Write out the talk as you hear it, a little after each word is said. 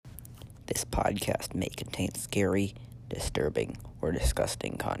This podcast may contain scary, disturbing, or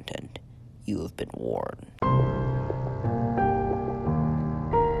disgusting content. You have been warned.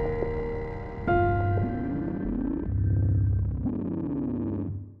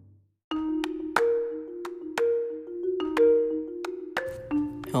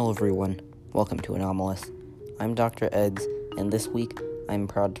 Hello everyone, welcome to Anomalous. I'm Dr. Eggs, and this week I'm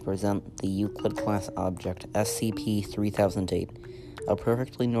proud to present the Euclid class object SCP-3008, a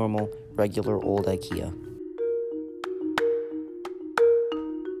perfectly normal, regular old IKEA.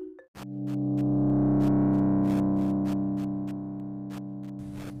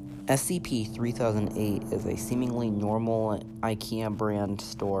 SCP-3008 is a seemingly normal IKEA brand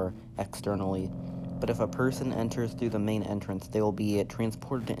store externally, but if a person enters through the main entrance, they will be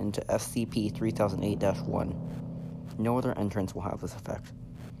transported into SCP-3008-1. No other entrance will have this effect.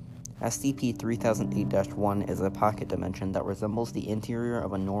 SCP-3008-1 is a pocket dimension that resembles the interior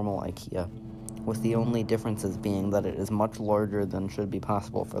of a normal IKEA, with the only differences being that it is much larger than should be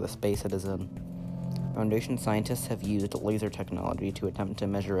possible for the space it is in. Foundation scientists have used laser technology to attempt to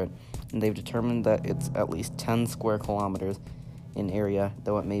measure it, and they've determined that it's at least 10 square kilometers in area,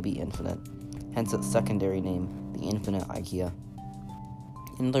 though it may be infinite, hence its secondary name, the Infinite IKEA.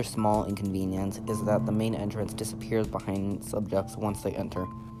 Another small inconvenience is that the main entrance disappears behind subjects once they enter,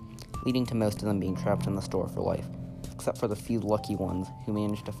 leading to most of them being trapped in the store for life, except for the few lucky ones who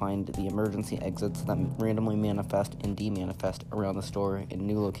manage to find the emergency exits that randomly manifest and demanifest around the store in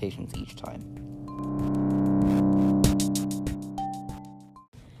new locations each time.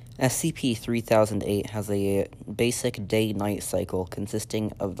 SCP-3008 has a basic day-night cycle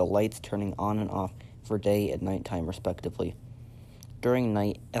consisting of the lights turning on and off for day and nighttime respectively. During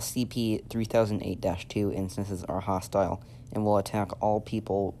night, SCP-3008-2 instances are hostile and will attack all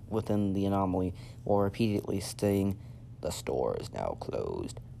people within the anomaly while repeatedly saying, "The store is now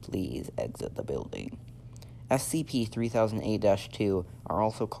closed. Please exit the building." SCP-3008-2 are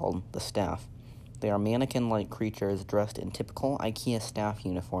also called the Staff. They are mannequin-like creatures dressed in typical IKEA staff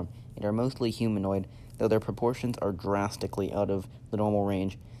uniform and are mostly humanoid, though their proportions are drastically out of the normal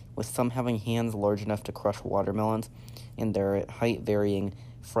range, with some having hands large enough to crush watermelons, and their height varying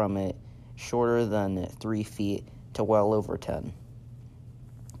from shorter than 3 feet to well over 10.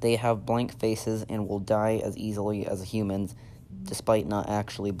 They have blank faces and will die as easily as humans, despite not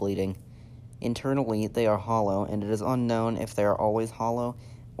actually bleeding. Internally, they are hollow, and it is unknown if they are always hollow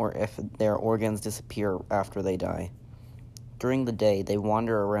or if their organs disappear after they die. During the day, they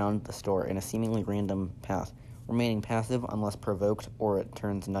wander around the store in a seemingly random path, remaining passive unless provoked or it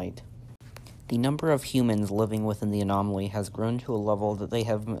turns night. The number of humans living within the anomaly has grown to a level that they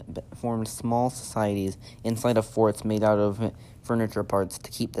have formed small societies inside of forts made out of furniture parts to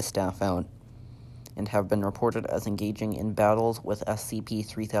keep the staff out, and have been reported as engaging in battles with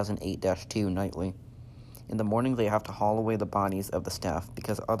SCP-3008-2 nightly. In the morning, they have to haul away the bodies of the staff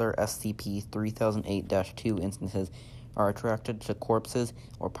because other SCP-3008-2 instances are attracted to corpses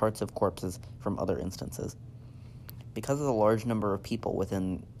or parts of corpses from other instances. Because of the large number of people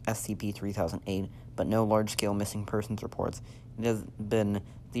within SCP-3008, but no large-scale missing persons reports, it has been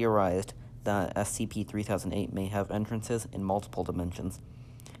theorized that SCP-3008 may have entrances in multiple dimensions.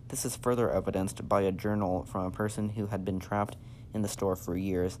 This is further evidenced by a journal from a person who had been trapped in the store for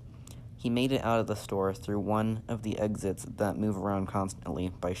years. He made it out of the store through one of the exits that move around constantly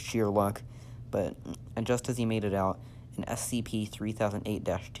by sheer luck, but just as he made it out, an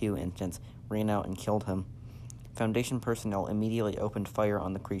SCP-3008-2 instance ran out and killed him. Foundation personnel immediately opened fire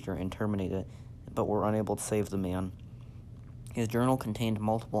on the creature and terminated it, but were unable to save the man. His journal contained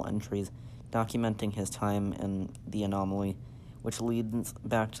multiple entries documenting his time in the anomaly, which leads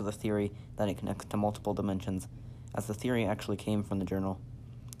back to the theory that it connects to multiple dimensions, as the theory actually came from the journal.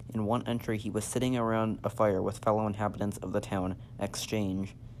 In one entry, he was sitting around a fire with fellow inhabitants of the town,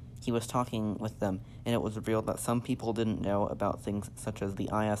 Exchange. He was talking with them, and it was revealed that some people didn't know about things such as the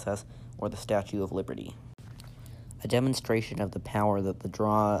ISS or the Statue of Liberty. A demonstration of the power that the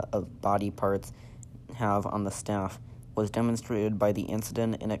draw of body parts have on the staff was demonstrated by the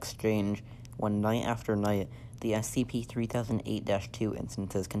incident in Exchange when night after night the SCP-3008-2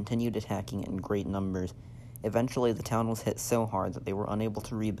 instances continued attacking in great numbers. Eventually, the town was hit so hard that they were unable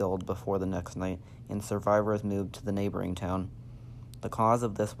to rebuild before the next night, and survivors moved to the neighboring town. The cause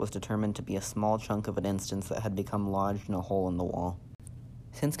of this was determined to be a small chunk of an instance that had become lodged in a hole in the wall.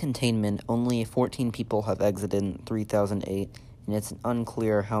 Since containment, only 14 people have exited 3008, and it's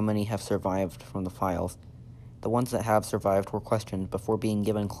unclear how many have survived from the files. The ones that have survived were questioned before being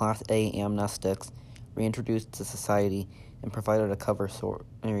given Class A amnestics, reintroduced to society, and provided a cover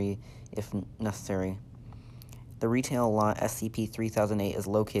story if necessary. The retail lot SCP-3008 is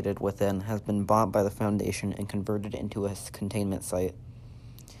located within has been bought by the Foundation and converted into a containment site.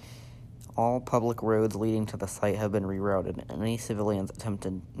 All public roads leading to the site have been rerouted, and any civilians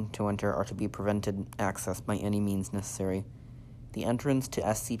attempting to enter are to be prevented access by any means necessary. The entrance to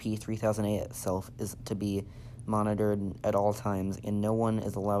SCP-3008 itself is to be monitored at all times, and no one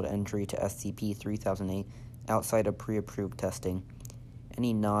is allowed entry to SCP-3008 outside of pre-approved testing.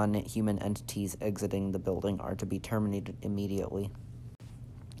 Any non-human entities exiting the building are to be terminated immediately.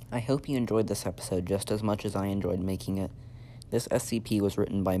 I hope you enjoyed this episode just as much as I enjoyed making it. This SCP was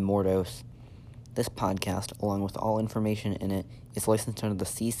written by Mordos. This podcast, along with all information in it, is licensed under the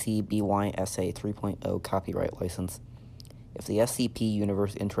CC BY SA 3.0 copyright license. If the SCP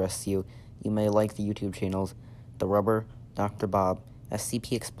universe interests you, you may like the YouTube channels The Rubber, Dr. Bob,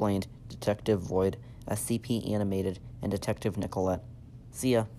 SCP Explained, Detective Void, SCP Animated, and Detective Nicolette. See ya!